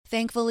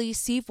Thankfully,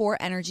 C4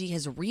 Energy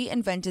has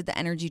reinvented the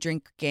energy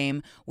drink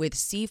game with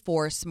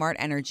C4 Smart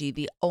Energy,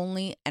 the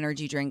only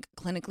energy drink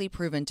clinically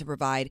proven to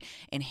provide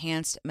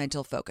enhanced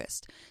mental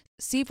focus.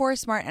 C4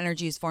 Smart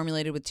Energy is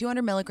formulated with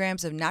 200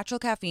 milligrams of natural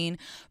caffeine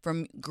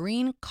from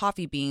green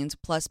coffee beans,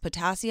 plus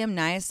potassium,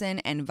 niacin,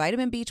 and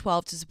vitamin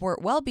B12 to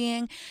support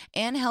well-being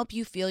and help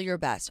you feel your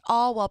best,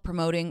 all while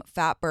promoting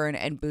fat burn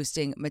and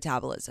boosting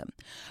metabolism.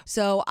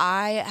 So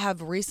I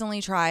have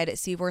recently tried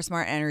C4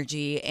 Smart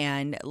Energy,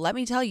 and let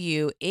me tell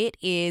you, it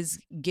is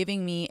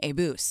giving me a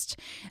boost.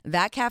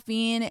 That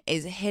caffeine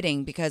is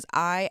hitting because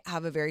I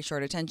have a very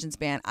short attention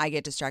span. I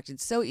get distracted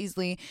so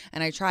easily,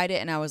 and I tried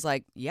it and I was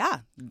like,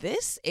 yeah,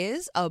 this is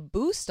a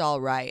boost,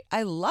 all right.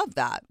 I love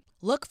that.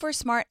 Look for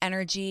Smart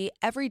Energy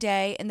every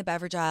day in the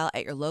beverage aisle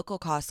at your local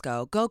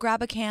Costco. Go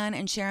grab a can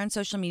and share on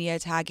social media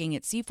tagging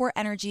it C4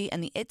 Energy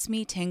and the It's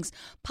Me Tinks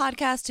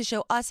podcast to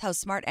show us how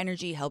Smart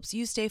Energy helps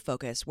you stay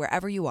focused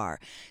wherever you are.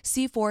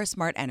 C4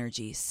 Smart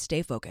Energy.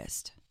 Stay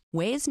focused.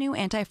 Ouai's new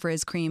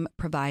anti-frizz cream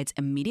provides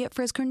immediate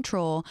frizz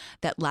control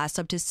that lasts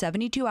up to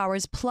 72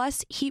 hours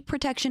plus heat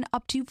protection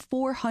up to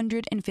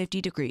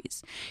 450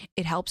 degrees.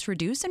 It helps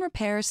reduce and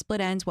repair split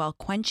ends while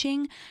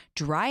quenching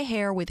dry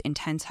hair with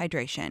intense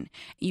hydration.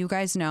 You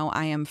guys know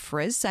I am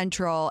frizz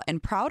central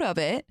and proud of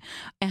it,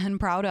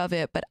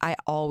 but I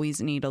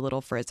always need a little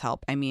frizz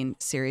help. I mean,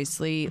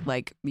 seriously,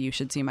 like, you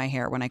should see my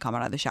hair when I come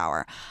out of the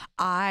shower.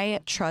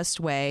 I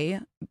trust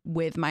Ouai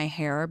with my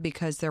hair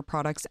because their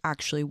products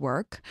actually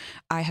work.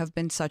 I have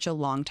been such a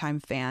long-time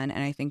fan,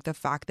 and I think the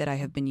fact that I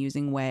have been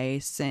using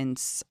Ouai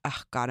since,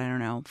 4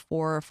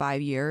 or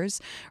 5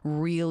 years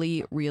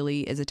really,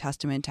 really is a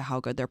testament to how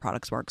good their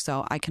products work.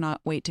 So I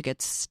cannot wait to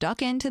get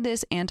stuck into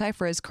this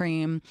anti-frizz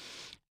cream.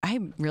 I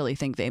really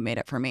think they made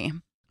it for me.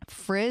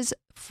 Frizz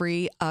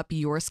free up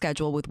your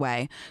schedule with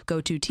Ouai.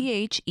 Go to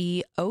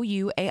THEOUAI.com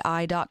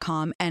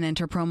and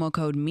enter promo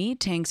code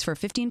METINKS for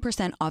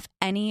 15% off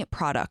any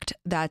product.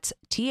 That's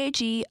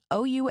THEOUAI.com,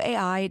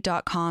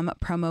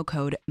 promo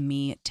code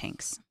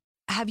METINKS.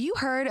 Have you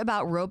heard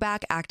about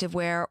Rhoback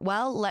Activewear?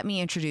 Well, let me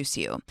introduce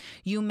you.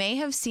 You may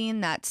have seen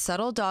that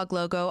subtle dog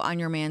logo on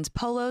your man's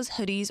polos,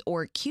 hoodies,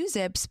 or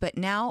Q-zips, but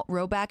now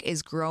Rhoback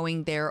is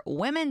growing their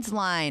women's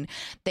line.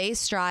 They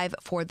strive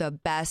for the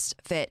best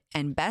fit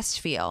and best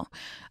feel.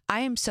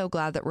 I am so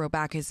glad that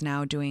Rhoback is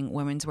now doing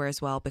women's wear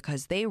as well,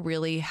 because they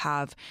really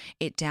have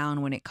it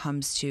down when it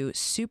comes to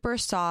super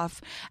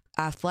soft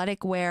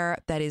athletic wear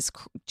that is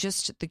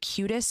just the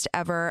cutest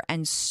ever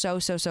and so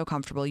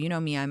comfortable. You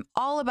know me, I'm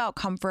all about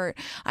comfort.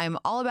 I'm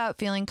all about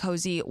feeling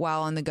cozy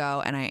while on the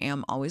go, and I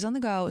am always on the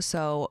go.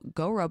 So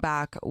go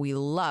Rhoback. We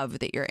love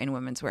that you're in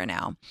women's wear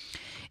now.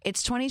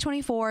 It's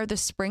 2024, the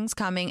spring's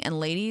coming, and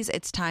ladies,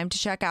 it's time to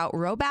check out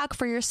Rhoback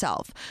for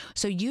yourself.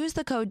 So use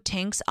the code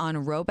TINKS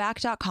on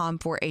Rhoback.com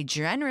for a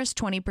generous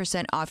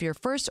 20% off your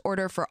first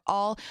order for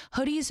all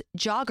hoodies,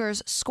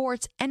 joggers,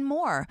 skirts, and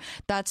more.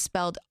 That's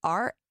spelled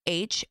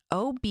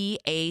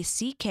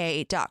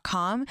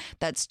RHOBACK.com.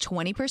 That's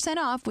 20%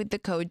 off with the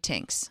code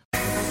TINKS.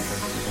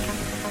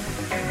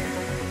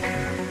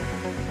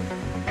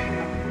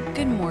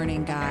 Good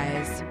morning,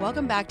 guys.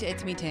 Welcome back to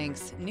It's Me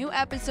Tinks. New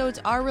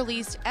episodes are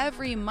released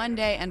every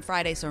Monday and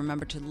Friday, so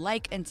remember to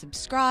like and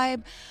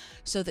subscribe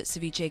so that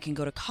Ceviche can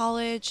go to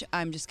college.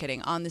 I'm just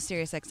kidding. On the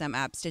SiriusXM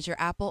app, Stitcher,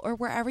 Apple, or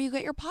wherever you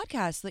get your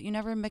podcasts so that you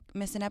never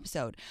miss an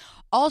episode.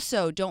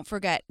 Also, don't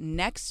forget,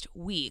 next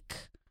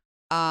week,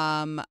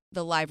 the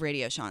live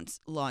radio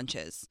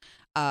launches.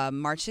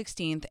 March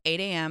 16th, 8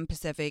 a.m.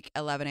 Pacific,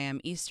 11 a.m.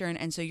 Eastern.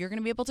 And so you're going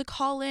to be able to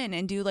call in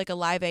and do like a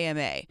live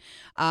AMA.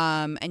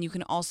 And you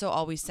can also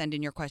always send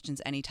in your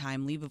questions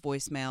anytime. Leave a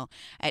voicemail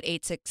at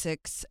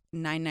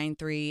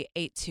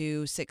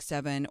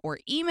 866-993-8267 or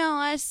email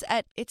us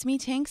at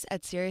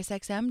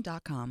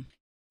itsmetinks@SiriusXM.com.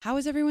 How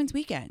was everyone's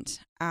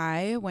weekend?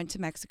 I went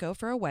to Mexico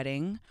for a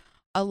wedding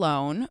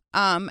alone.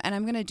 And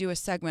I'm going to do a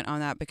segment on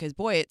that because,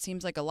 boy, it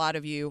seems like a lot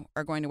of you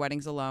are going to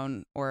weddings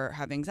alone or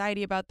have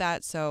anxiety about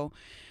that. So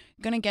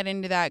going to get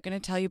into that, going to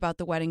tell you about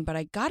the wedding, but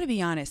I got to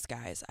be honest,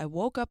 guys. I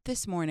woke up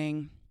this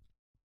morning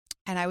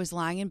and I was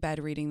lying in bed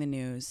reading the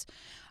news.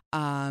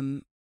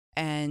 And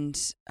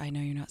I know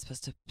you're not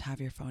supposed to have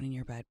your phone in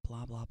your bed,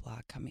 blah, blah, blah.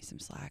 Cut me some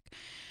slack.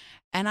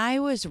 And I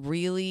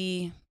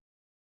really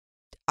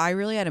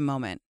had a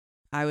moment.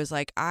 I was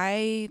like,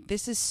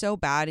 this is so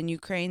bad in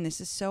Ukraine. This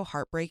is so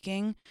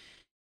heartbreaking.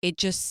 It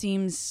just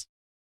seems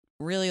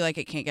really like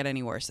it can't get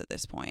any worse at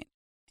this point.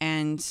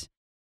 And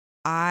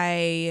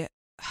I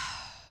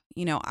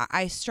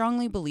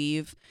strongly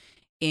believe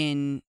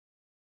in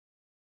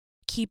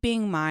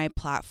keeping my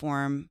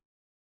platform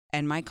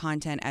and my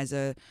content as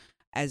a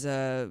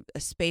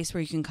space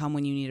where you can come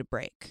when you need a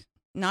break.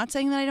 Not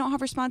saying that I don't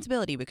have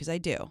responsibility, because I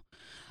do.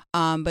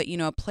 But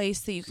a place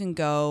that you can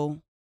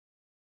go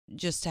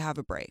just to have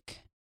a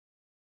break.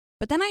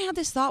 But then I had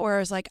this thought where I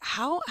was like,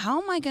 how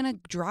am I going to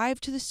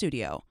drive to the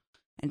studio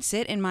and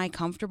sit in my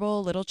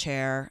comfortable little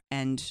chair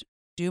and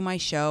do my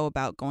show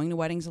about going to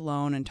weddings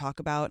alone and talk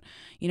about,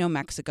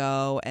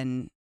 Mexico,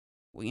 and,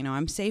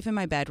 I'm safe in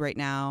my bed right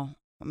now.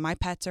 My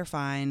pets are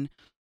fine.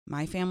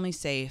 My family's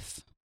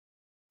safe.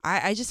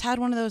 I just had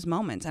one of those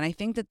moments. And I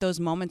think that those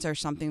moments are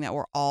something that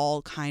we're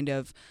all kind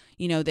of,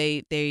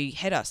 they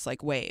hit us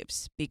like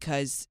waves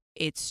because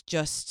it's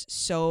just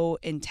so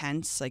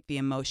intense, like the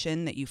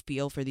emotion that you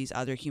feel for these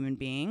other human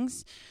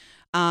beings.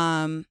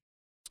 And,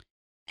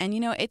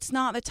 it's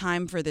not the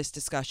time for this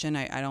discussion.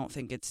 I don't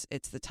think it's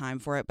the time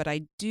for it. But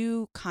I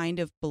do kind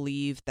of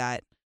believe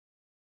that,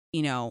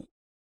 let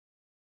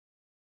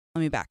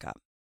me back up.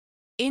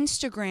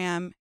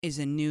 Instagram is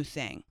a new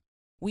thing.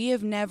 We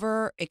have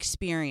never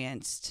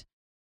experienced,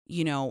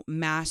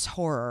 mass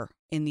horror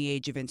in the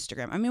age of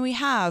Instagram. I mean, we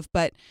have,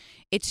 but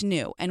it's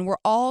new. And we're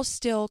all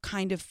still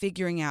kind of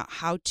figuring out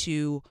how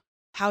to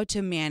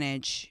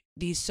manage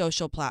these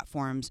social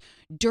platforms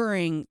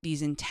during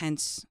these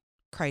intense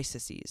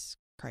crises.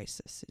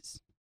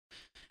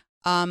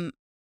 And,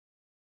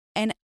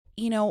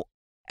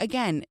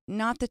 again,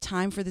 not the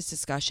time for this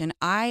discussion.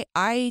 I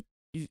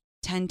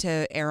tend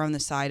to err on the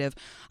side of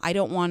I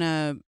don't want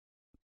to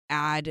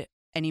add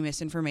any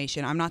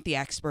misinformation. I'm not the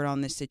expert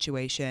on this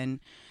situation.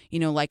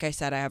 Like I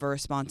said, I have a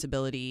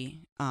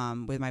responsibility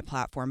with my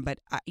platform, but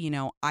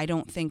I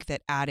don't think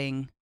that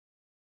adding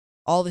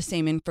all the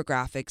same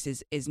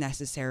infographics is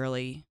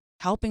necessarily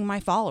helping my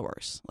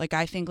followers. Like,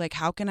 I think, like,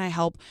 how can I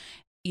help,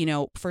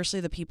 firstly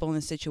the people in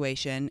the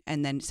situation,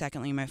 and then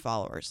secondly my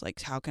followers?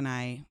 Like, how can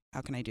I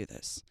do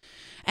this?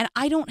 And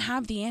I don't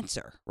have the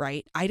answer,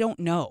 right? I don't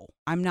know.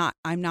 I'm not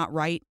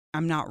right.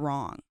 I'm not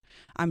wrong.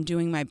 I'm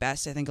doing my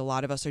best. I think a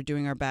lot of us are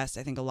doing our best.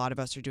 I think a lot of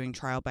us are doing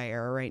trial by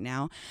error right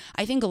now.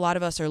 I think a lot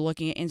of us are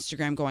looking at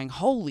Instagram going,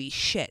 holy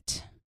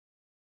shit.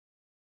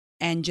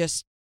 And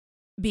just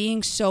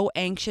being so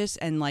anxious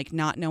and like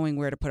not knowing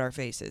where to put our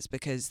faces,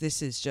 because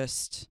this is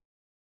just,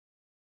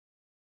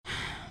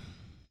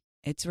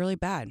 it's really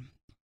bad.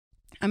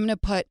 I'm going to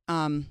put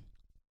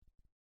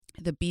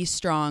the Be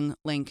Strong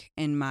link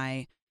in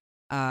my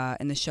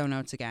in the show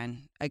notes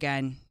again.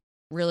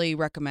 Really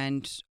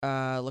recommend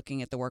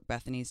looking at the work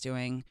Bethany's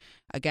doing.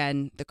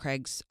 Again, the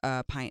Craig's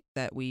pint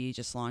that we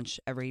just launched,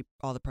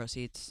 all the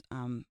proceeds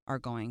are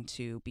going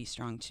to Be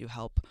Strong to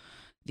help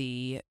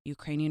the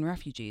Ukrainian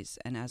refugees.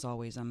 And as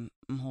always, I'm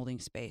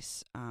holding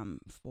space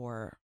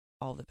for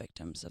all the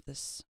victims of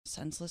this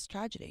senseless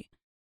tragedy.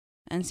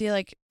 And see,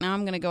 like, now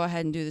I'm going to go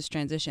ahead and do this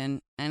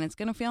transition, and it's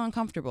going to feel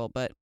uncomfortable,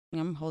 but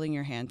I'm holding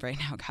your hand right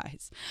now,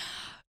 guys.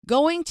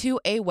 Going to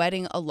a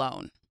wedding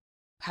alone.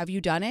 Have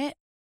you done it?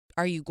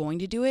 Are you going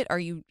to do it? Are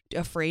you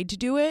afraid to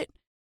do it?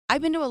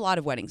 I've been to a lot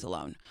of weddings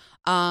alone,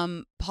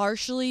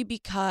 partially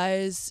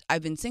because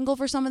I've been single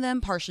for some of them,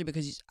 partially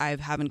because I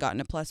haven't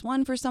gotten a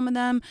 +1 for some of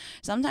them.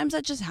 Sometimes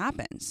that just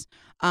happens.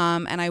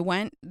 And I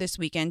went this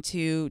weekend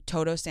to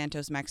Todos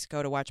Santos,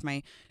 Mexico, to watch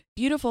my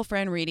beautiful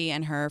friend Reedy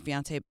and her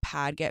fiance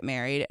Pad get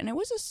married. And it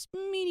was a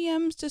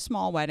medium to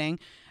small wedding.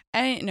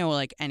 I didn't know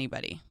like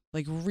anybody,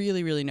 like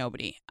really, really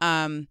nobody.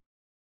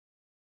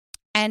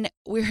 And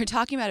we were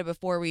talking about it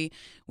before we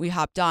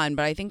hopped on,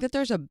 but I think that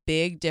there's a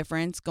big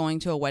difference going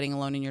to a wedding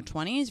alone in your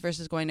 20s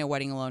versus going to a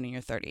wedding alone in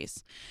your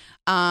 30s.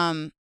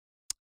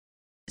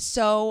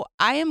 So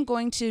I am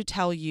going to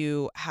tell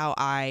you how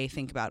I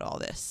think about all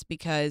this,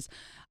 because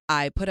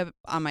I put up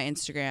on my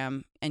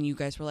Instagram and you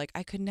guys were like,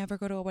 I could never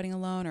go to a wedding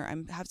alone, or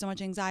I have so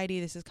much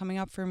anxiety. This is coming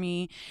up for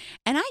me.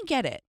 And I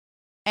get it.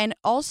 And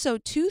also,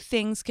 two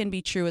things can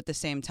be true at the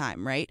same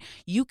time, right?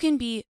 You can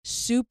be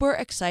super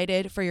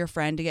excited for your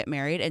friend to get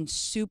married and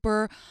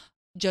super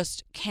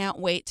just can't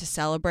wait to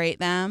celebrate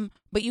them.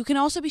 But you can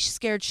also be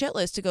scared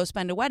shitless to go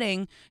spend a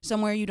wedding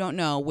somewhere you don't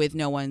know with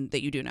no one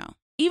that you do know,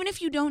 even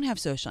if you don't have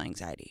social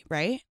anxiety,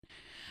 right?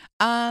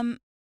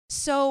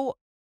 So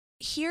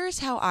here's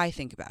how I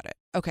think about it.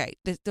 Okay,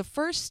 the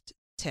first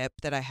tip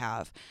that I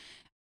have,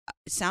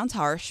 it sounds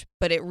harsh,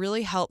 but it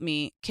really helped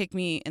me, kick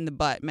me in the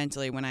butt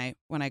mentally when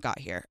I got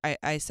here.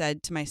 I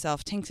said to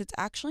myself, Tinks, it's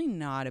actually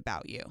not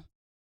about you.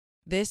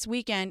 This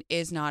weekend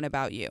is not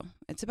about you.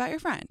 It's about your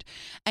friend.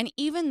 And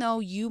even though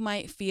you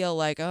might feel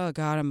like, oh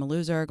God, I'm a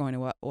loser going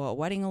to a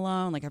wedding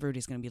alone, like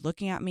everybody's going to be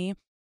looking at me,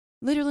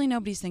 literally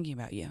nobody's thinking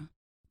about you.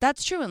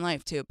 That's true in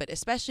life too, but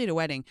especially at a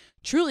wedding,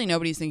 truly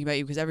nobody's thinking about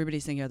you because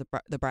everybody's thinking of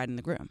the bride and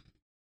the groom.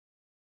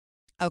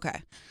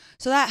 Okay,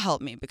 so that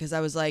helped me because I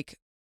was like,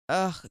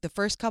 the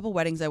first couple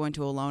weddings I went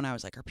to alone, I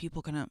was like, are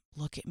people going to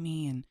look at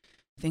me and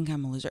think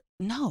I'm a loser?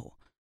 No,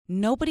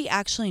 nobody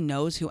actually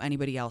knows who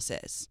anybody else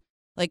is.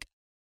 Like,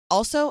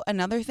 also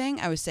another thing,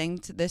 I was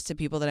saying this to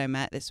people that I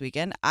met this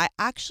weekend, I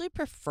actually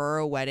prefer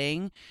a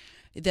wedding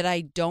that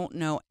I don't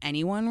know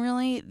anyone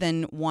really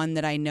than one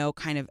that I know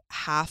kind of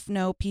half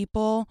know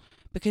people,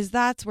 because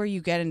that's where you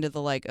get into the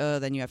like, oh,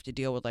 then you have to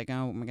deal with like,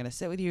 oh, am I going to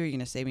sit with you? You're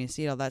going to save me a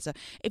seat, all that stuff.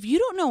 If you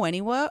don't know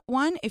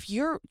anyone, if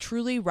you're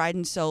truly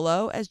riding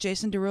solo, as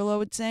Jason Derulo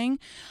would sing,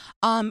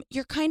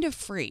 you're kind of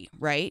free,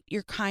 right?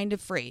 You're kind of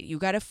free. You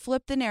got to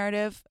flip the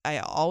narrative. I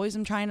always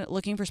am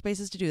looking for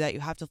spaces to do that. You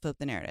have to flip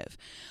the narrative.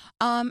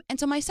 And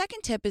so my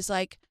second tip is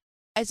like,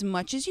 as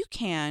much as you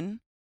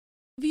can,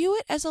 view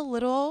it as a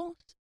little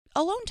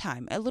alone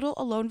time, a little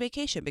alone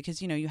vacation,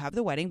 because, you have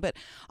the wedding, but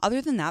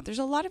other than that, there's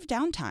a lot of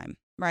downtime,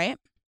 right?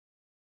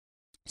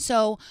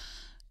 So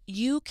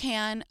you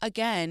can,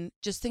 again,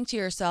 just think to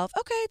yourself,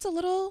 okay, it's a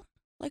little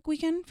like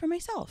weekend for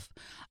myself.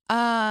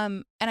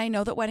 And I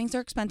know that weddings are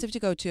expensive to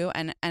go to,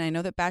 and I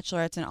know that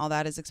bachelorettes and all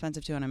that is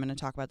expensive too, and I'm going to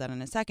talk about that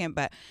in a second,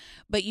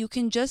 but you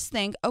can just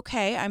think,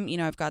 okay,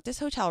 I've got this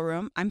hotel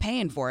room, I'm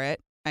paying for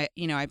it. I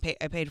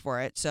paid for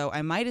it, so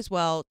I might as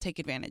well take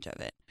advantage of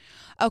it.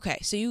 Okay,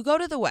 so you go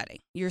to the wedding.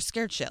 You're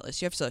scared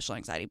shitless. You have social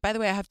anxiety. By the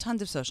way, I have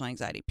tons of social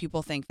anxiety.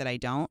 People think that I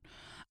don't.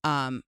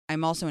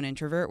 I'm also an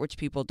introvert, which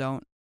people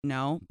don't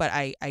know, but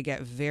I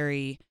get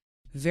very,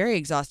 very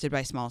exhausted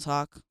by small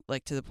talk,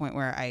 like to the point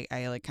where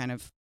I like kind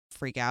of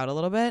freak out a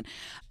little bit.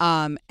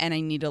 And I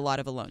need a lot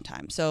of alone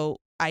time. So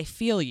I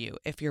feel you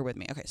if you're with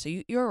me. Okay, so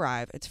you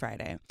arrive, it's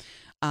Friday.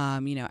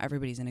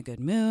 Everybody's in a good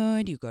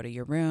mood. You go to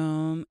your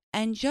room.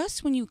 And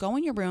just when you go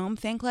in your room,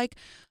 think like,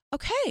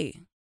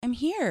 okay, I'm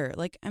here.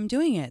 Like, I'm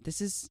doing it.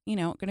 This is,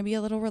 going to be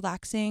a little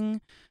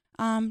relaxing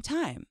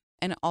time.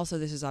 And also,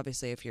 this is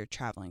obviously if you're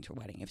traveling to a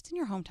wedding. If it's in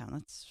your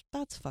hometown,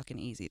 that's fucking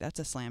easy. That's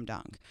a slam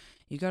dunk.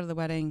 You go to the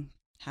wedding,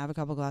 have a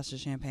couple glasses of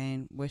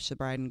champagne, wish the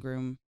bride and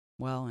groom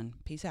well, and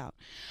peace out.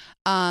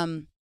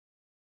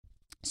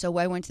 So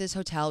I went to this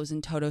hotel. It was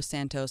in Todos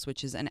Santos,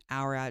 which is an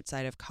hour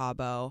outside of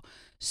Cabo.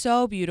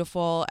 So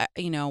beautiful.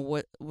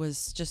 What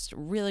was just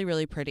really,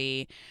 really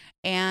pretty.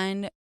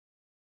 And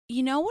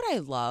what I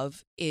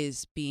love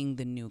is being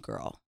the new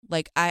girl.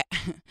 Like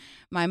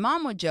my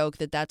mom would joke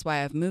that that's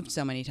why I've moved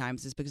so many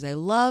times, is because I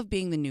love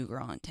being the new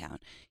girl in town.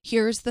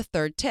 Here's the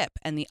third tip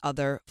and the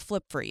other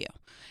flip for you.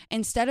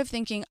 Instead of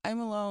thinking I'm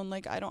alone,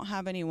 like I don't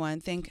have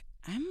anyone, think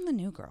I'm the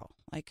new girl.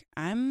 Like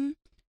I'm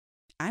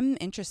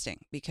interesting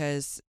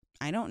because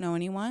I don't know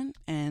anyone,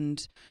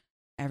 and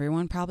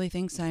everyone probably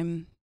thinks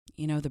I'm,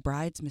 the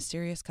bride's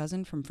mysterious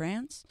cousin from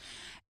France.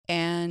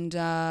 And,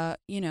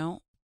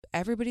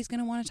 everybody's going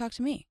to want to talk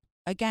to me.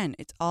 Again,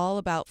 it's all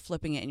about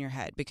flipping it in your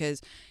head, because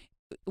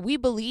we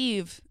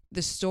believe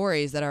the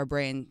stories that our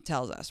brain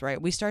tells us, right?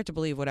 We start to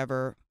believe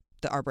whatever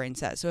our brain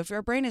says. So if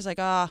our brain is like,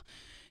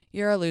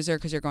 you're a loser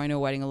because you're going to a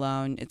wedding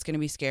alone, it's going to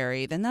be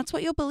scary, then that's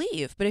what you'll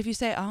believe. But if you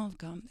say, oh,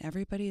 God,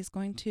 everybody is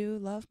going to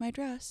love my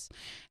dress,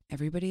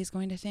 everybody is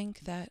going to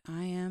think that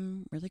I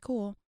am really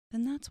cool,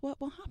 then that's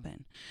what will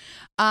happen.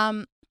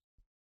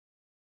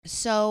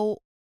 So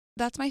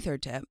that's my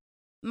third tip.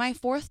 My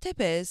fourth tip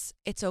is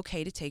it's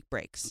okay to take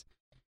breaks.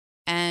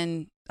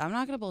 And I'm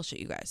not going to bullshit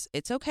you guys.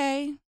 It's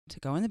okay to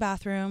go in the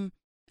bathroom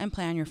and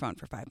play on your phone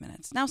for 5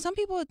 minutes. Now, some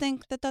people would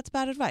think that that's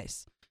bad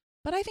advice,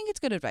 but I think it's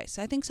good advice.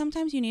 I think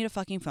sometimes you need a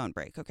fucking phone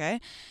break, okay?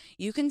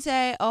 You can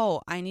say,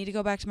 oh, I need to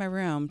go back to my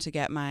room to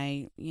get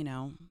my,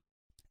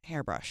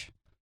 hairbrush.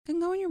 You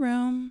can go in your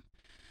room,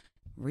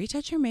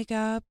 retouch your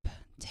makeup,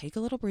 take a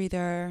little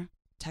breather,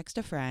 text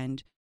a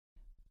friend.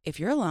 If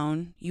you're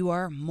alone, you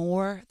are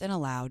more than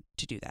allowed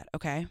to do that,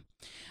 okay?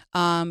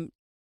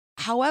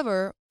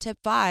 However, tip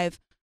 5,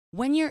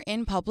 when you're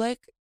in public,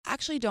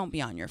 actually don't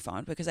be on your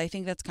phone, because I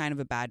think that's kind of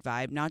a bad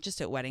vibe, not just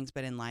at weddings,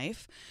 but in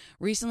life.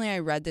 Recently, I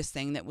read this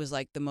thing that was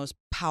like the most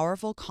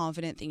powerful,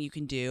 confident thing you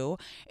can do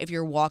if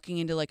you're walking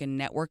into like a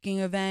networking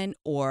event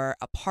or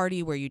a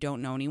party where you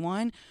don't know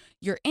anyone.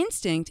 Your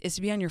instinct is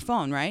to be on your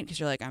phone, right? Because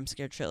you're like, I'm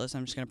scared shitless,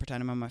 I'm just going to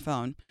pretend I'm on my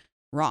phone.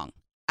 Wrong.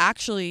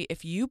 Actually,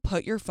 if you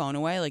put your phone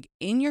away, like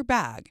in your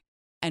bag,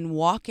 and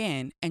walk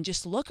in and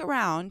just look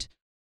around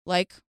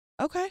like,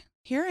 okay,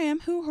 here I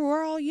am. Who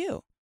are all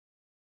you?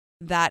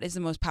 That is the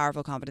most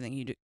powerful, confident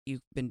thing you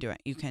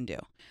can do.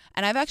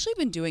 And I've actually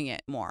been doing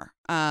it more.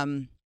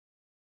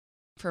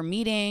 For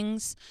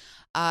meetings,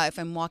 if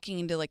I'm walking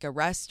into like a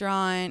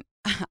restaurant,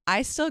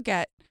 I still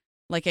get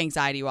like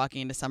anxiety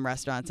walking into some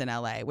restaurants in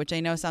LA, which I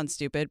know sounds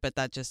stupid, but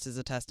that just is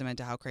a testament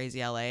to how crazy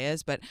LA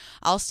is. But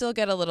I'll still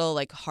get a little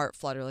like heart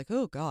flutter, like,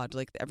 oh God,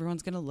 like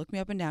everyone's going to look me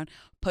up and down.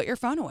 Put your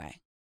phone away.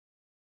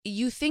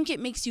 You think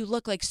it makes you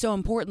look like so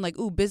important, like,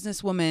 ooh,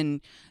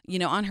 businesswoman,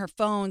 on her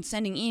phone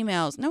sending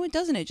emails. No, it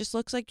doesn't. It just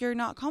looks like you're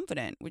not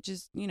confident, which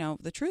is,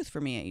 the truth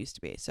for me. It used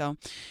to be. So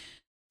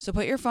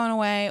put your phone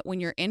away when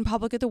you're in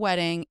public at the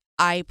wedding.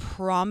 I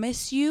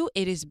promise you,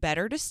 it is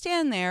better to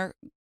stand there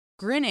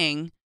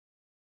grinning,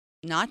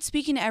 not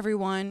speaking to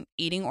everyone,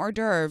 eating hors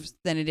d'oeuvres,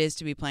 than it is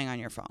to be playing on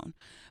your phone.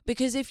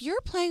 Because if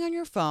you're playing on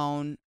your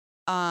phone,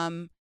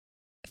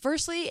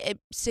 firstly,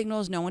 it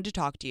signals no one to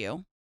talk to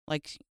you.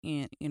 Like,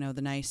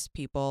 the nice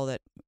people that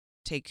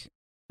take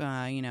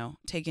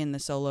in the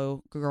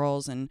solo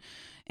girls and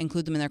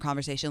include them in their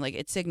conversation. Like,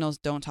 it signals,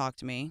 don't talk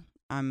to me.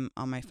 I'm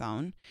on my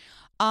phone.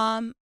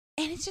 And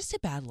it's just a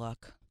bad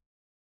look.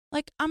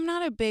 Like, I'm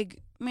not a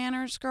big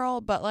manners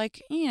girl, but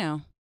like,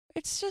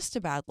 it's just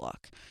a bad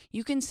look.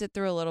 You can sit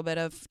through a little bit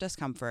of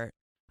discomfort.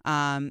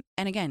 And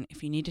again,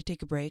 if you need to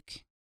take a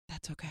break,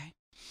 that's okay.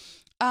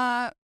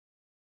 And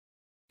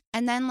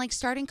then like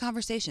starting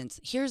conversations.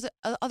 Here's the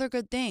other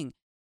good thing.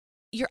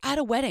 You're at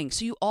a wedding,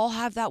 so you all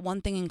have that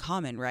one thing in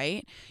common,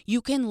 right? You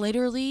can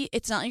literally,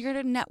 it's not like you're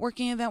at a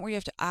networking event where you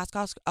have to ask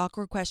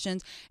awkward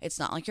questions. It's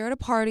not like you're at a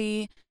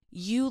party.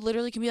 You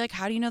literally can be like,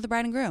 how do you know the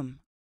bride and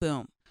groom?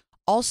 Boom.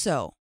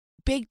 Also,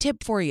 big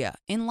tip for you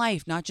in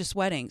life, not just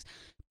weddings.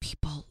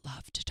 People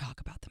love to talk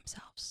about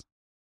themselves.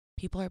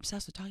 People are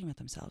obsessed with talking about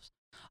themselves.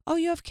 Oh,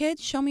 you have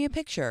kids? Show me a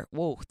picture.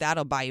 Whoa,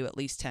 that'll buy you at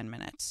least 10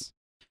 minutes.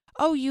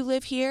 Oh, you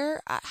live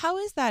here? How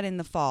is that in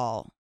the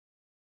fall?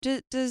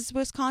 Does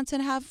Wisconsin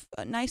have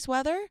nice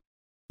weather?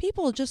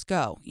 People just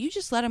go. You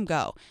just let them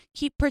go.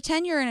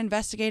 Pretend you're an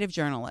investigative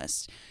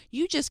journalist.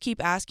 You just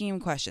keep asking him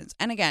questions.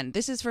 And again,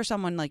 this is for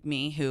someone like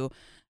me who,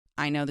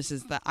 I know this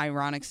is the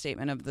ironic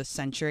statement of the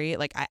century.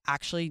 Like, I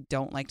actually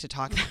don't like to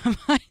talk that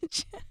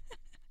much.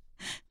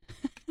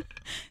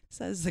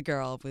 Says the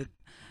girl with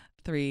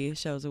 3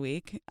 shows a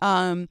week.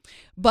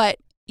 But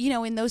you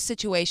know, in those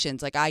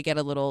situations, like I get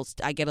a little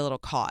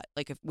caught.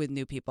 Like with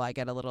new people, I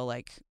get a little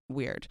like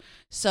weird.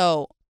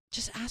 So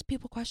just ask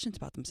people questions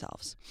about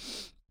themselves.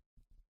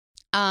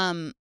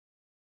 And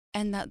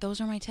those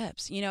are my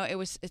tips. You know,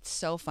 it's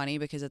so funny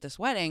because at this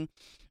wedding,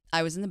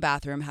 I was in the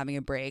bathroom having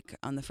a break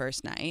on the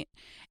first night,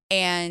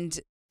 and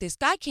this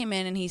guy came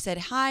in and he said,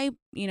 "Hi,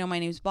 you know, my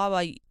name's blah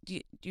blah.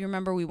 Do you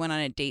remember we went on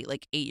a date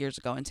like 8 years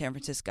ago in San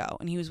Francisco?"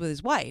 And he was with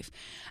his wife,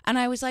 and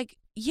I was like,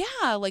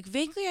 "Yeah, like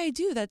vaguely I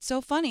do. That's so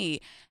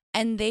funny."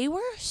 And they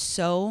were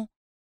so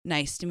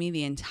nice to me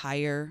the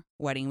entire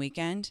wedding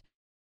weekend.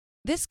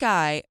 This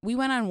guy, we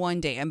went on one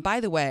date, and by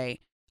the way,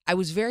 I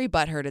was very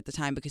butthurt at the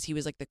time because he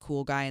was like the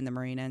cool guy in the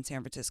marina in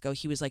San Francisco.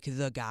 He was like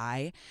the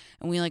guy,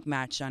 and we like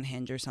matched on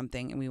Hinge or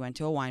something, and we went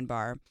to a wine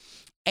bar,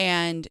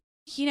 and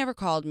he never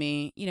called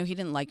me. You know, he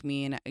didn't like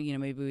me, and you know,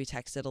 maybe we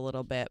texted a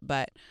little bit,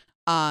 but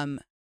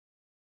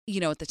you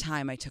know, at the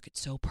time I took it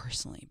so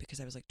personally because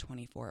I was like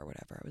 24 or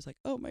whatever. I was like,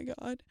 "Oh my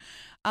God."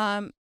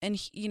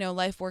 And you know,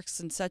 life works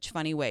in such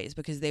funny ways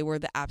because they were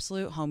the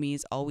absolute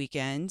homies all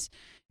weekend.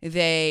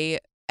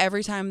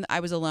 Every time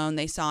I was alone,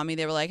 they saw me,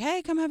 they were like,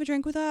 "Hey, come have a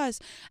drink with us."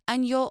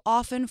 And you'll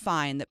often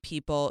find that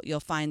you'll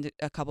find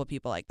a couple of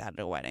people like that at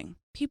a wedding.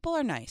 People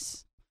are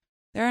nice.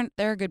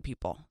 They're good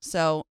people.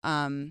 So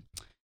that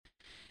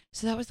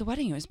was the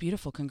wedding. It was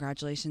beautiful.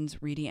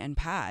 Congratulations, Reedy and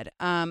Pad.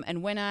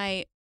 And when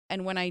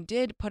I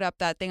did put up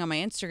that thing on my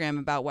Instagram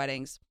about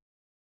weddings,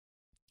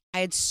 I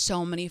had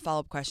so many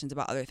follow-up questions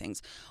about other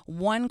things.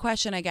 One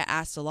question I get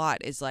asked a lot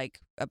is like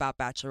about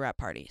bachelorette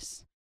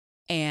parties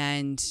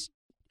and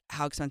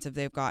how expensive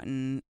they've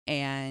gotten,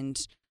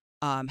 and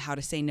how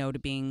to say no to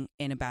being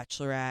in a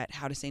bachelorette,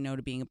 how to say no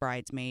to being a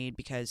bridesmaid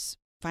because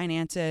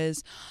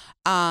finances.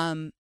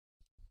 And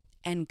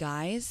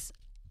guys,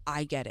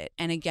 I get it.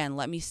 And again,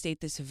 let me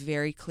state this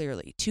very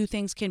clearly. 2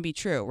 things can be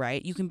true,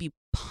 right? You can be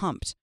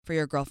pumped for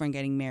your girlfriend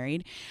getting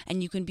married,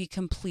 and you can be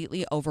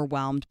completely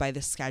overwhelmed by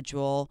the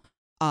schedule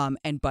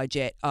and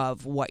budget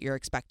of what you're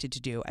expected to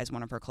do as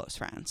one of her close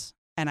friends.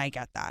 And I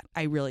get that.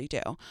 I really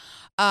do.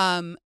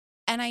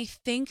 And I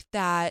think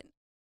that,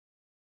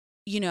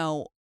 you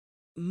know,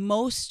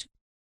 most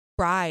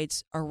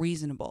brides are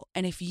reasonable.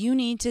 And if you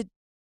need to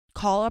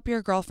call up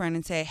your girlfriend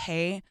and say,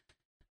 "Hey,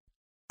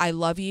 I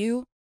love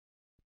you,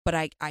 but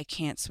I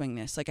can't swing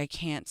this. Like, I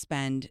can't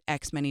spend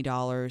X many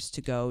dollars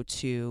to go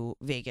to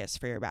Vegas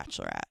for your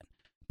bachelorette,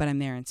 but I'm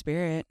there in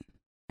spirit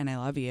and I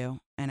love you.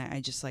 And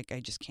I just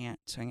can't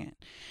swing it."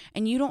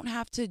 And you don't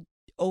have to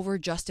over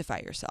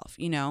justify yourself,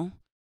 you know?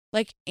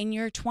 Like in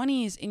your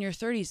 20s, in your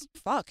 30s,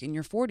 in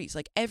your 40s,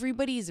 like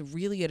everybody's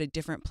really at a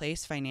different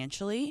place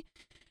financially.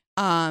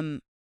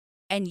 And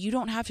you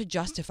don't have to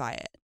justify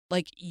it.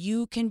 Like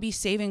you can be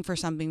saving for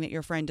something that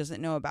your friend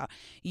doesn't know about.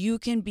 You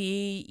can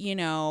be, you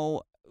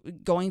know,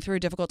 going through a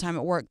difficult time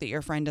at work that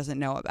your friend doesn't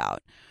know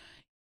about.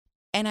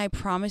 And I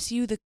promise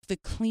you, the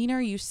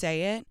cleaner you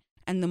say it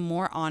and the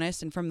more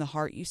honest and from the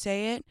heart you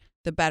say it,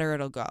 the better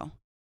it'll go.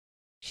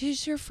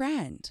 She's your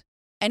friend.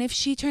 And if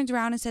she turns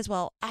around and says,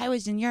 "Well, I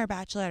was in your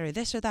bachelorette or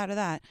this or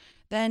that,"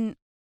 then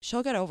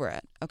she'll get over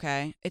it,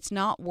 okay? It's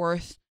not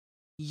worth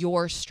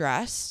your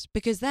stress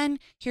because then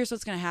here's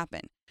what's going to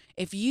happen.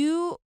 If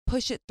you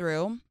push it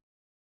through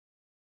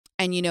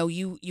and, you know,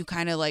 you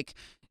kind of like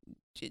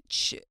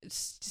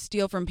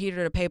steal from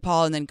Peter to pay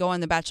Paul and then go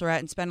on the bachelorette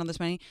and spend all this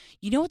money,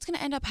 you know what's going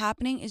to end up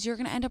happening is you're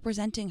going to end up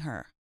resenting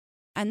her.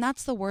 And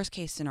that's the worst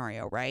case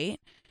scenario, right?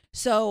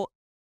 So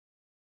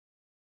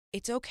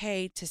it's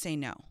okay to say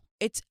no.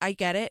 I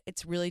get it.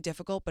 It's really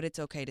difficult, but it's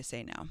okay to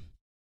say no.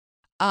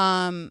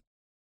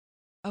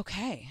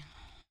 Okay.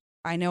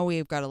 I know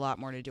we've got a lot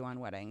more to do on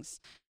weddings.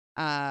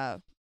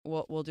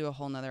 We'll do a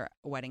whole nother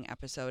wedding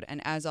episode.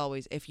 And as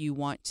always, if you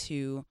want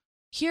to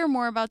hear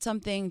more about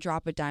something,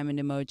 drop a diamond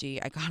emoji.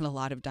 I got a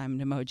lot of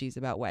diamond emojis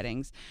about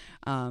weddings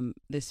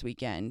this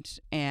weekend.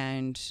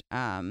 And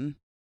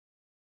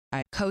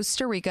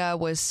Costa Rica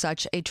was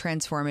such a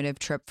transformative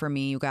trip for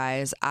me, you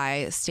guys.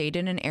 I stayed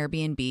in an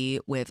Airbnb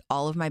with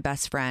all of my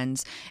best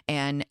friends.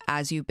 And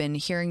as you've been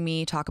hearing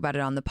me talk about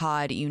it on the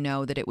pod, you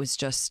know that it was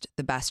just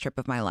the best trip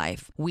of my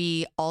life.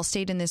 We all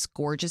stayed in this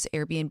gorgeous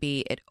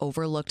Airbnb. It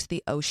overlooked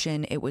the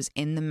ocean. It was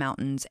in the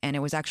mountains, and it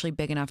was actually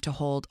big enough to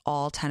hold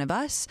all 10 of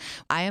us.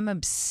 I am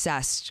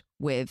obsessed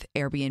with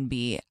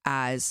Airbnb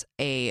as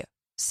a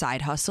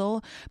side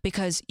hustle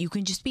because you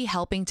can just be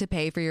helping to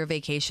pay for your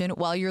vacation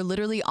while you're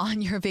literally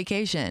on your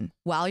vacation.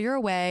 While you're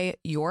away,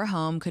 your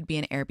home could be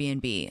an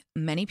Airbnb.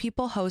 Many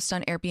people host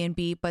on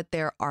Airbnb, but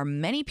there are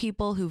many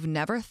people who've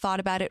never thought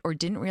about it or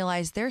didn't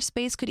realize their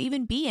space could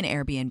even be an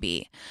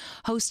Airbnb.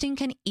 Hosting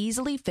can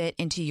easily fit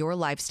into your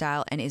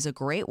lifestyle and is a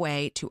great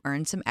way to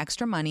earn some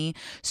extra money.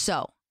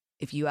 So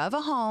if you have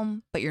a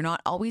home, but you're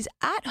not always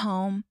at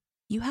home,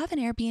 you have an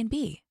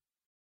Airbnb.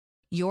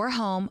 Your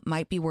home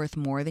might be worth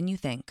more than you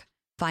think.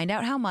 Find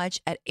out how much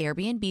at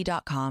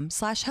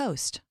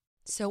airbnb.com/host.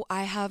 So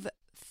I have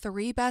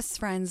 3 best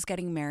friends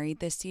getting married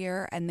this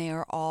year, and they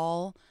are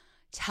all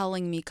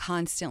telling me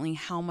constantly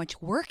how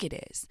much work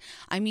it is.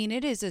 I mean,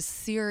 it is a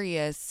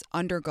serious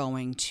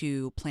undergoing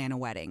to plan a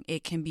wedding.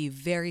 It can be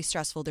very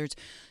stressful. There's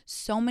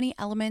so many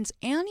elements,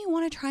 and you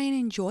want to try and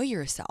enjoy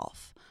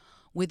yourself.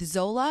 With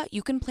Zola,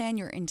 you can plan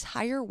your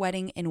entire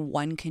wedding in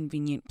one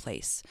convenient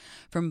place.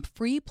 From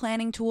free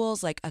planning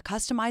tools like a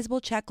customizable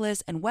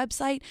checklist and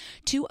website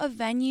to a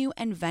venue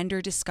and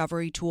vendor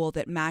discovery tool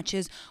that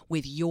matches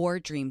with your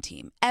dream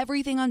team.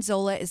 Everything on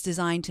Zola is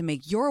designed to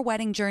make your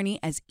wedding journey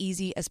as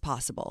easy as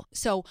possible.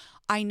 So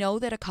I know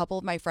that a couple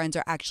of my friends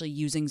are actually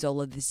using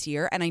Zola this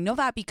year, and I know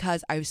that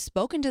because I've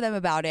spoken to them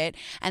about it,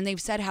 and they've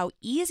said how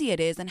easy it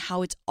is and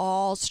how it's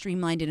all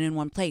streamlined and in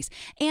one place.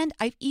 And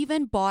I've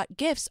even bought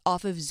gifts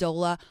off of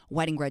Zola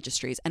wedding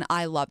registries, and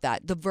I love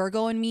that. The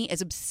Virgo in me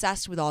is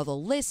obsessed with all the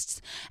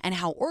lists and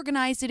how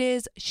organized it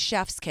is.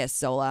 Chef's kiss,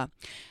 Zola.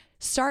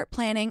 Start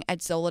planning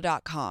at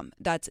Zola.com.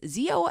 That's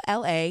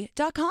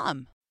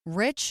ZOLA.com.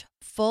 Rich,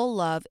 full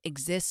love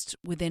exists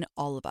within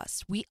all of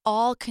us. We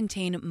all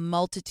contain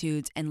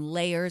multitudes and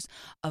layers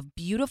of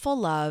beautiful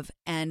love,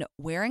 and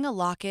wearing a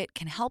locket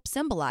can help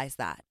symbolize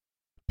that.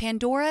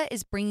 Pandora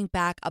is bringing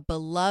back a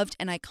beloved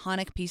and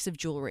iconic piece of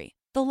jewelry,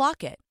 the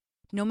locket.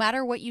 No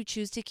matter what you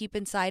choose to keep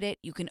inside it,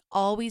 you can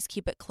always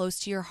keep it close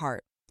to your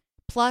heart.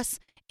 Plus,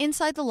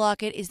 inside the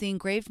locket is the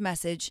engraved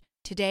message,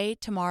 today,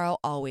 tomorrow,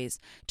 always,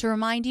 to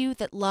remind you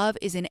that love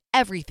is in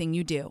everything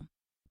you do.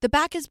 The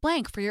back is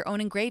blank for your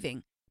own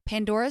engraving.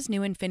 Pandora's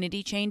new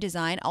infinity chain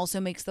design also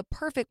makes the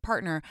perfect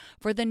partner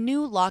for the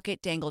new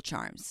locket dangle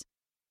charms.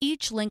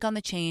 Each link on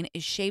the chain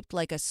is shaped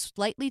like a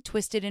slightly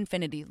twisted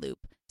infinity loop,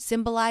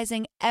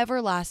 symbolizing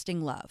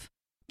everlasting love.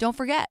 Don't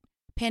forget,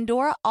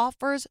 Pandora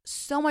offers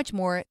so much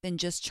more than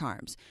just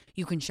charms.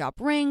 You can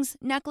shop rings,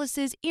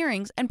 necklaces,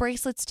 earrings, and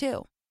bracelets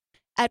too.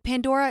 At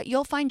Pandora,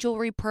 you'll find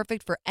jewelry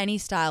perfect for any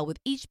style, with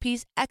each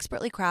piece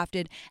expertly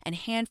crafted and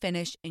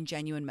hand-finished in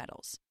genuine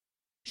metals.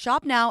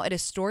 Shop now at a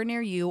store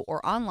near you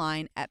or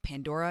online at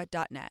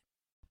pandora.net.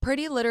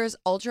 Pretty Litter's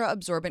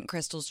ultra-absorbent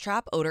crystals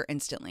trap odor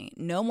instantly.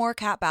 No more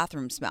cat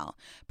bathroom smell.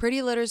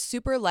 Pretty Litter's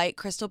super light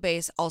crystal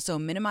base also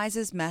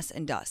minimizes mess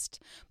and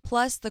dust.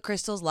 Plus, the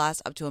crystals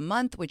last up to a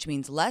month, which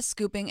means less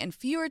scooping and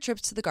fewer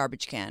trips to the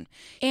garbage can.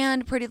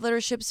 And Pretty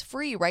Litter ships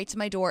free right to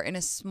my door in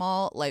a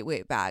small,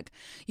 lightweight bag.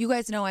 You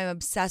guys know I'm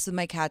obsessed with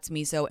my cats,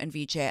 Miso and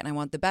Viche, and I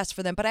want the best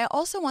for them, but I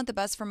also want the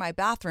best for my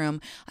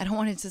bathroom. I don't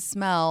want it to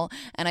smell,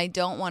 and I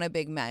don't want a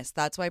big mess.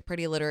 That's why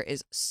Pretty Litter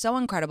is so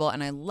incredible,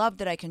 and I love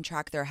that I can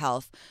track their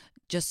health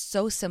just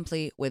so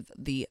simply with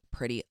the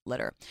Pretty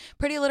Litter.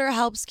 Pretty Litter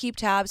helps keep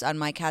tabs on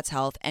my cat's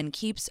health and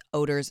keeps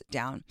odors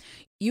down.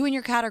 You and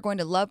your cat are going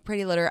to love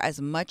Pretty Litter as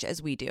much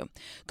as we do.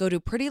 Go to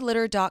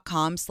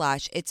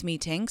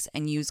prettylitter.com/itsmetinks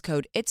and use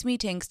code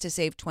itsmetinks to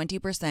save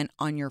 20%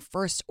 on your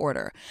first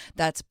order.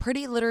 That's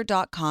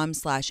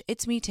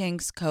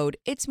prettylitter.com/itsmetinks, code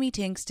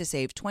itsmetinks to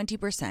save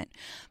 20%.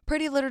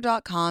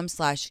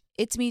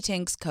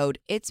 prettylitter.com/itsmetinks, code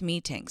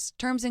itsmetinks.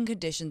 Terms and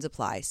conditions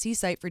apply. See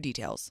site for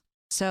details.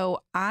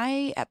 So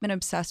I have been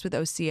obsessed with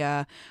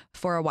Osea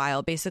for a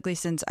while, basically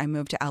since I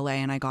moved to LA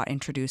and I got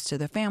introduced to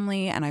the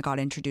family and I got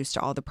introduced to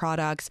all the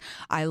products.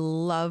 I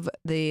love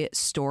the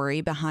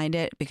story behind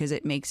it because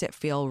it makes it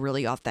feel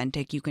really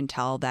authentic. You can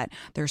tell that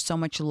there's so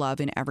much love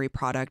in every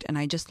product, and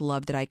I just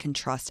love that I can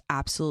trust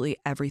absolutely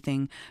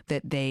everything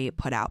that they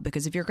put out,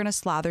 because if you're going to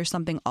slather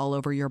something all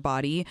over your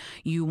body,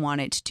 you want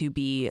it to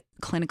be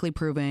clinically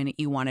proven.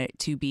 You want it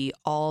to be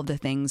all the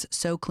things,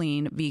 so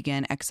clean,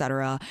 vegan,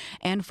 etc.,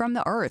 and from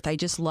the earth. I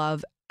just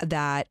love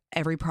that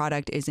every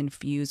product is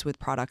infused with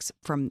products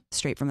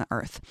straight from the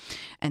earth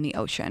and the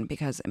ocean,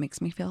 because it makes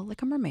me feel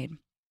like a mermaid.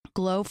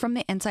 Glow from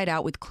the inside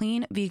out with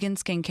clean vegan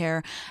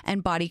skincare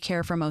and body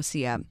care from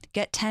Osea.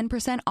 Get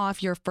 10%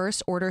 off your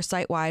first order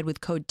site-wide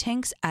with code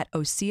TINKS at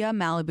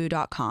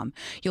OseaMalibu.com.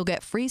 You'll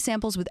get free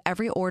samples with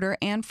every order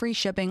and free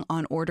shipping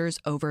on orders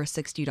over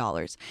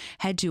 $60.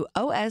 Head to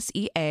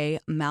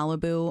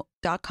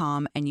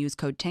OseaMalibu.com and use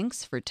code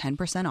TINKS for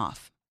 10%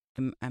 off.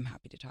 I'm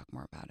happy to talk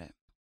more about it.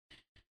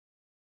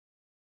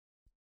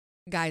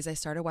 Guys, I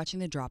started watching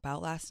The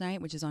Dropout last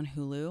night, which is on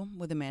Hulu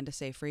with Amanda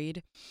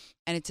Seyfried,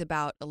 and it's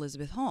about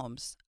Elizabeth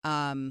Holmes,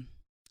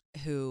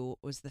 who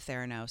was the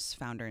Theranos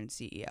founder and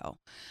CEO.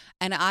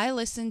 And I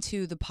listened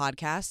to the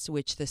podcast,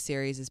 which the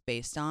series is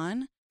based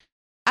on,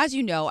 as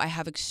you know, I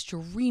have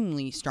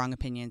extremely strong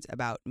opinions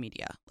about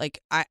media. Like,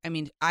 I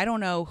mean, I don't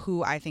know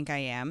who I think I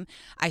am.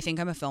 I think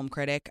I'm a film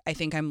critic. I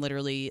think I'm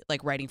literally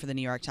like writing for the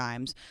New York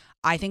Times.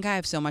 I think I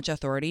have so much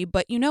authority,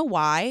 but you know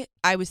why?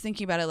 I was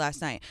thinking about it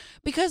last night.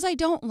 Because I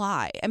don't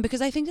lie. And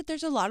because I think that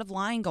there's a lot of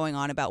lying going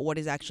on about what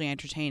is actually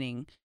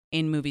entertaining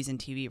in movies and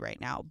TV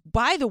right now.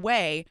 By the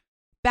way,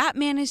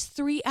 Batman is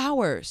 3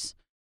 hours.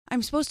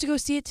 I'm supposed to go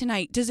see it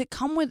tonight. Does it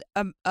come with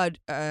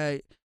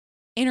a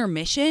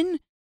intermission?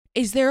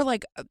 Is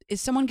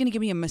someone going to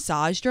give me a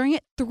massage during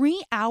it?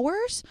 3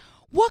 hours?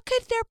 What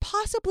could there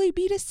possibly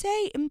be to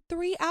say in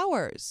 3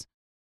 hours?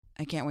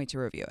 I can't wait to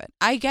review it.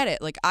 I get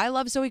it. Like, I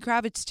love Zoe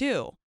Kravitz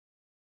too,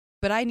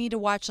 but I need to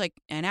watch like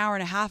an hour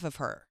and a half of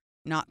her,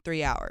 not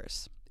 3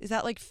 hours.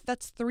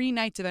 That's 3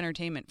 nights of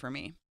entertainment for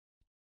me.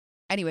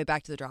 Anyway,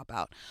 back to The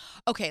Dropout.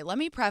 Okay, let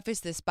me preface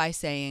this by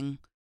saying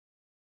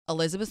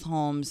Elizabeth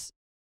Holmes,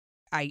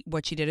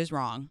 what she did is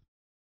wrong.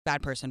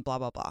 Bad person, blah,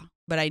 blah, blah.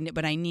 But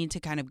I need to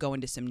kind of go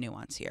into some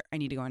nuance here.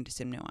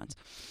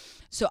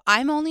 So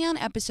I'm only on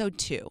episode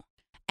 2.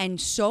 And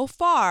so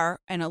far,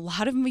 and a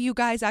lot of you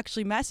guys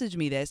actually messaged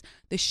me this,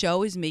 the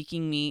show is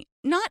making me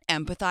not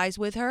empathize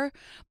with her,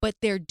 but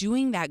they're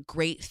doing that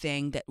great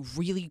thing that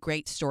really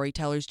great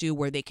storytellers do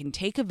where they can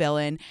take a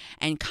villain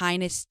and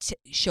kind of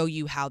show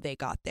you how they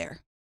got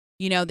there.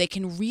 You know, they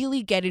can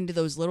really get into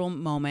those little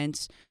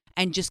moments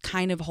and just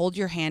kind of hold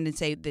your hand and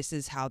say, this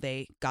is how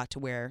they got to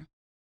where,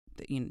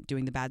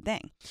 doing the bad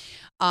thing.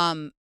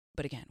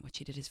 But again, what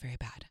she did is very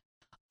bad.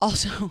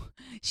 Also,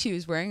 she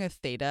was wearing a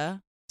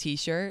Theta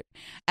t-shirt,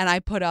 and I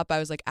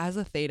was like, as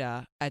a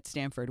Theta at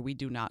Stanford, we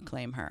do not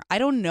claim her. I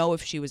don't know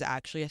if she was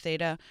actually a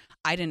Theta.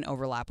 I didn't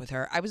overlap with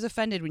her. I was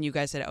offended when you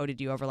guys said, oh,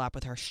 did you overlap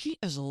with her? She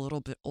is a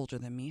little bit older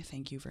than me.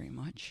 Thank you very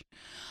much.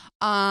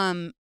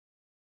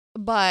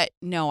 But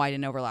no, I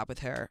didn't overlap with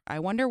her. I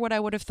wonder what I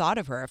would have thought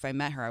of her if I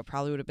met her. I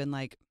probably would have been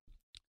like,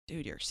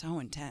 dude, you're so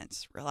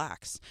intense.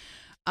 Relax.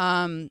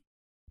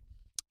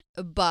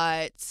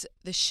 But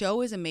the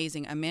show is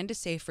amazing. Amanda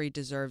Seyfried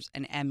deserves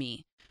an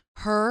Emmy.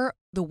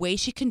 The way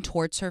she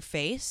contorts her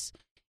face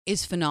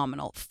is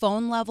phenomenal.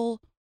 Phone level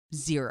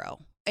 0.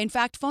 In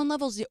fact, phone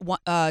level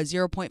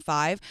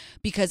 0.5,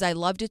 because I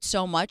loved it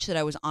so much that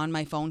I was on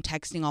my phone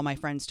texting all my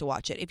friends to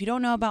watch it. If you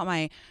don't know about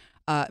my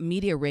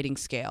media rating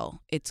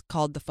scale, it's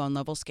called the phone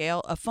level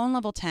scale. A phone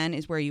level 10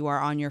 is where you are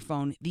on your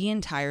phone the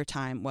entire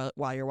time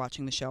while you're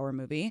watching the show or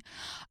movie.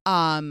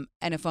 And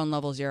a phone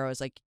level 0 is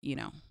like,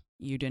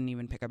 you didn't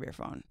even pick up your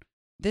phone.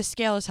 This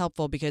scale is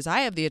helpful because I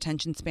have the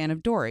attention span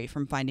of Dory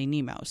from Finding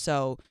Nemo.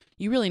 So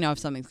you really know if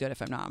something's good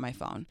if I'm not on my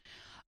phone.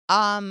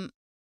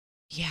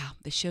 Yeah,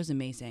 this show's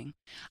amazing.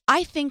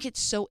 I think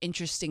it's so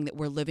interesting that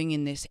we're living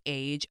in this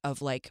age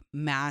of like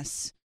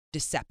mass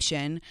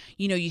deception.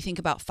 You think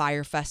about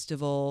Fyre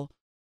Festival,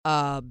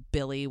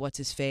 Billy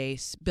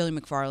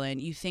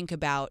McFarlane. You think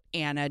about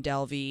Anna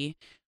Delvey.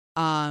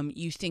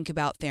 You think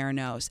about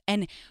Theranos.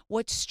 And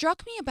what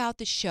struck me about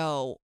the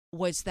show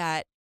was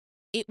that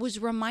it was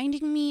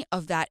reminding me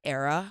of that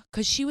era,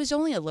 because she was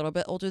only a little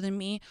bit older than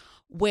me,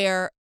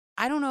 where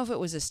I don't know if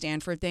it was a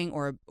Stanford thing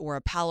or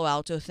a Palo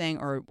Alto thing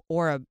or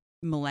a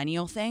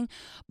millennial thing,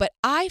 but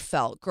I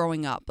felt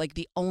growing up like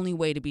the only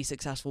way to be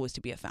successful was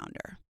to be a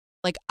founder.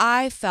 Like,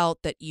 I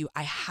felt that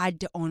I had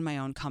to own my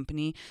own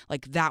company.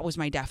 Like, that was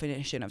my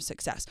definition of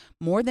success.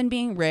 More than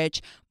being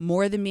rich,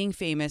 more than being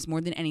famous,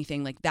 more than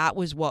anything. Like, that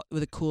was what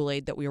the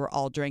Kool-Aid that we were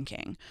all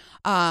drinking.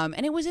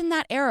 And it was in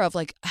that era of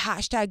like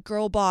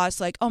 #girlboss.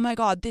 Like, oh my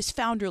God, this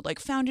founder like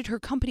founded her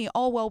company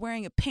all while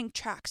wearing a pink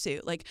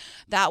tracksuit. Like,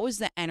 that was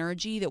the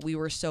energy that we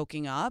were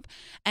soaking up.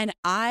 And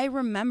I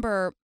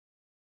remember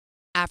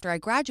after I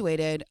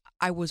graduated,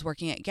 I was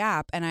working at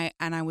Gap, and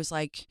I was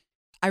like,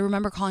 I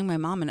remember calling my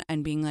mom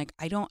and being like,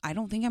 I don't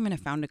think I'm going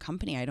to found a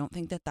company. I don't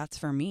think that that's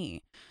for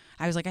me.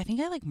 I was like, I think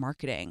I like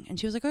marketing. And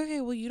she was like, okay,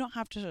 well, you don't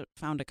have to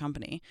found a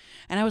company.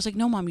 And I was like,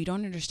 no, Mom, you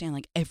don't understand.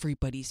 Like,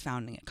 everybody's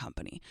founding a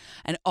company.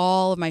 And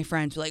all of my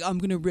friends were like, I'm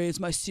going to raise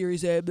my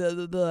Series A, blah,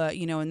 blah, blah.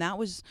 And that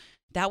was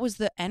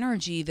the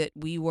energy that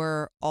we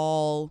were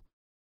all,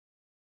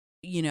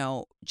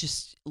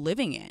 just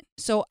living in.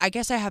 So I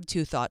guess I have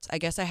 2 thoughts. I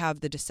guess I have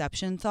the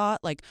deception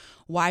thought. Like,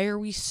 why are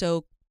we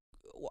so...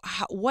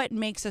 what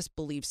makes us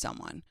believe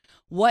someone?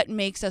 What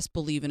makes us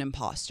believe an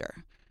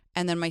imposter?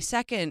 And then my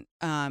second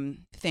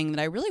thing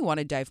that I really want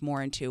to dive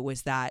more into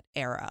was that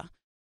era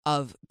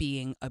of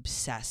being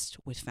obsessed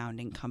with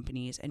founding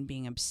companies and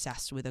being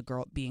obsessed with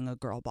being a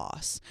girl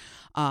boss.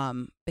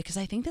 Because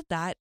I think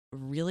that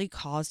really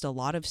caused a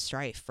lot of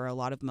strife for a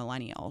lot of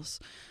millennials.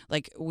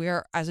 Like,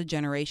 we're, as a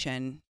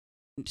generation,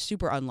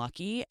 super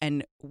unlucky,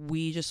 and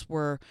we just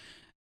were...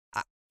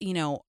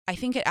 I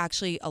think it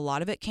actually, a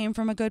lot of it came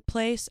from a good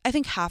place. I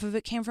think half of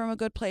it came from a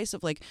good place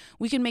of like,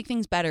 we can make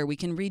things better. We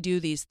can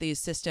redo these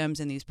systems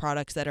and these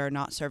products that are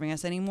not serving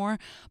us anymore.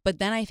 But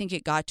then I think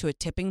it got to a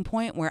tipping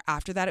point where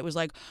after that, it was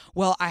like,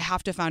 well, I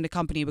have to found a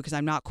company because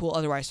I'm not cool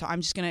otherwise. So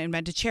I'm just going to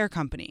invent a chair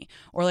company,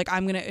 or like,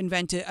 I'm going to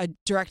invent a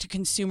direct to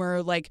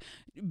consumer, like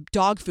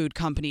dog food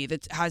company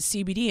that has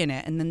CBD in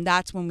it. And then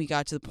that's when we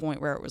got to the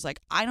point where it was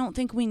like, I don't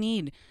think we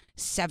need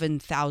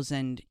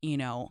 7,000,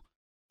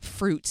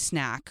 fruit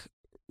snack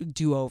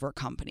do-over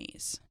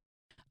companies.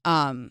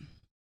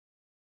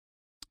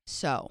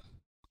 So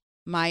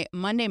my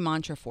Monday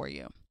mantra for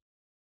you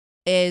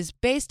is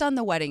based on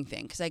the wedding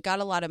thing, because I got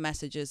a lot of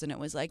messages and it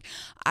was like,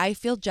 I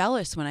feel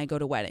jealous when I go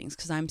to weddings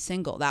because I'm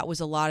single. That was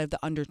a lot of the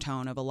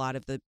undertone of a lot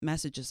of the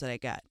messages that I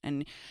get.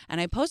 And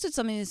I posted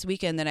something this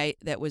weekend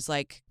that was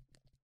like,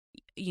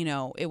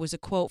 it was a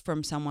quote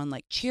from someone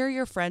like, cheer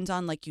your friends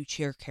on like you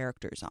cheer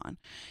characters on,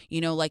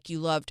 like you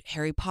loved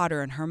Harry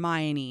Potter and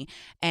Hermione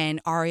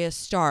and Arya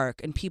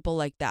Stark and people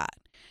like that.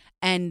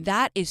 And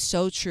that is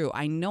so true.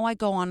 I know I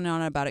go on and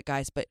on about it,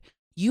 guys, but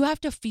you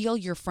have to feel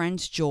your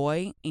friend's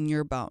joy in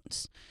your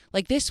bones.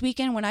 Like this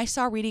weekend when I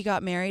saw Reedy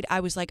got married, I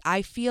was like,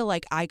 I feel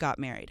like I got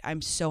married.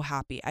 I'm so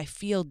happy. I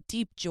feel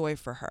deep joy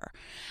for her.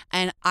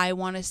 And I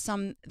want to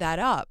sum that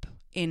up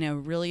in a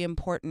really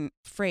important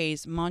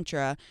phrase,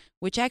 mantra,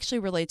 which actually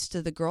relates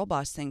to the girl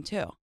boss thing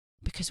too.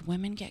 Because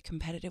women get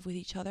competitive with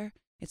each other.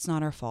 It's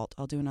not our fault.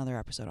 I'll do another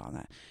episode on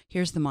that.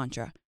 Here's the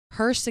mantra.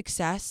 Her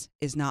success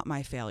is not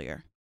my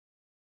failure.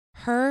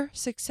 Her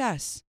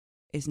success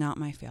is not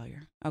my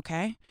failure.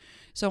 Okay?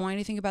 So I want you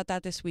to think about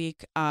that this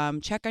week.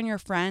 Check on your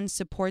friends,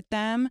 support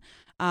them.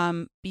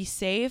 Be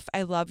safe.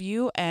 I love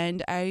you.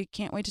 And I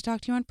can't wait to talk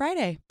to you on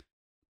Friday.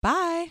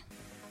 Bye.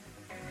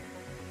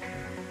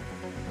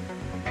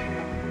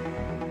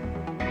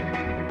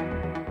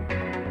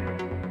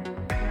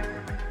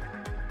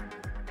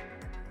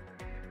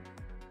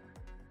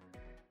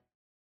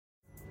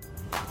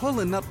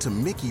 Pulling up to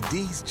Mickey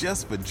D's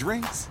just for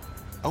drinks?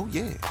 Oh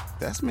yeah,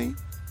 that's me.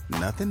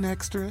 Nothing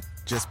extra,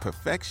 just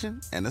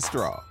perfection and a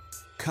straw.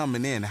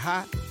 Coming in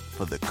hot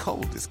for the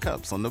coldest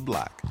cups on the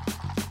block.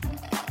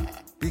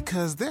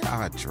 Because there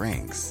are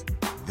drinks.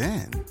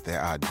 Then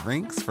there are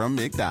drinks from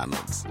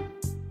McDonald's.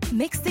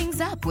 Mix things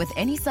up with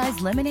any size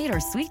lemonade or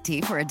sweet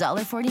tea for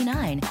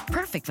 $1.49.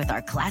 Perfect with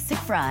our classic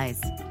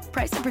fries.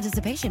 Price and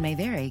participation may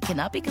vary.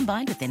 Cannot be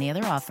combined with any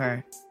other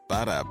offer.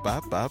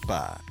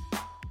 Ba-da-ba-ba-ba.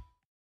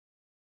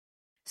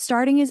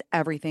 Starting is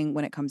everything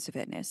when it comes to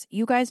fitness.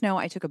 You guys know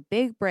I took a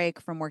big break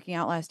from working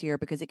out last year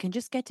because it can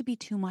just get to be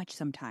too much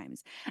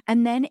sometimes.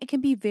 And then it can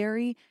be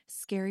very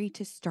scary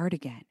to start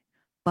again.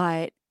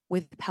 But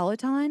with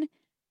Peloton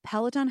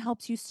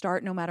helps you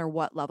start no matter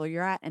what level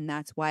you're at. And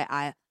that's why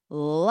I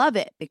love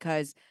it,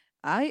 because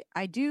I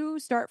do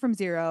start from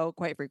zero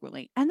quite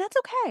frequently. And that's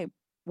okay.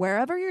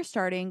 Wherever you're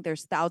starting,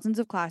 there's thousands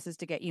of classes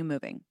to get you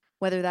moving.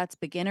 Whether that's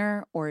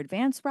beginner or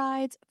advanced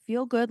rides,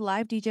 feel good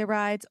live DJ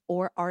rides,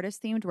 or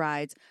artist themed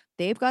rides,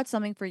 they've got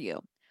something for you.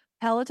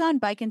 Peloton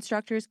bike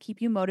instructors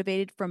keep you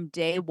motivated from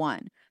day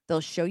one. They'll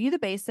show you the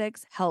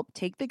basics, help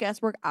take the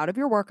guesswork out of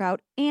your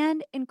workout,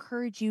 and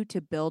encourage you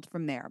to build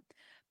from there.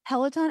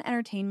 Peloton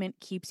Entertainment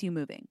keeps you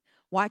moving.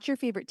 Watch your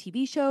favorite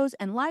TV shows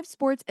and live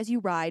sports as you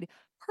ride,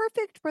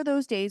 perfect for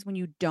those days when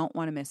you don't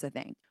want to miss a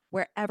thing.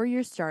 Wherever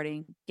you're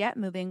starting, get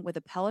moving with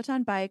a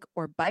Peloton bike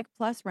or Bike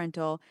Plus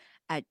rental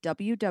at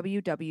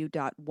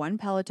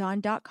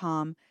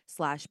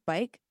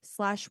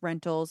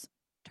www.onepeloton.com/bike/rentals.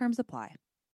 Terms apply.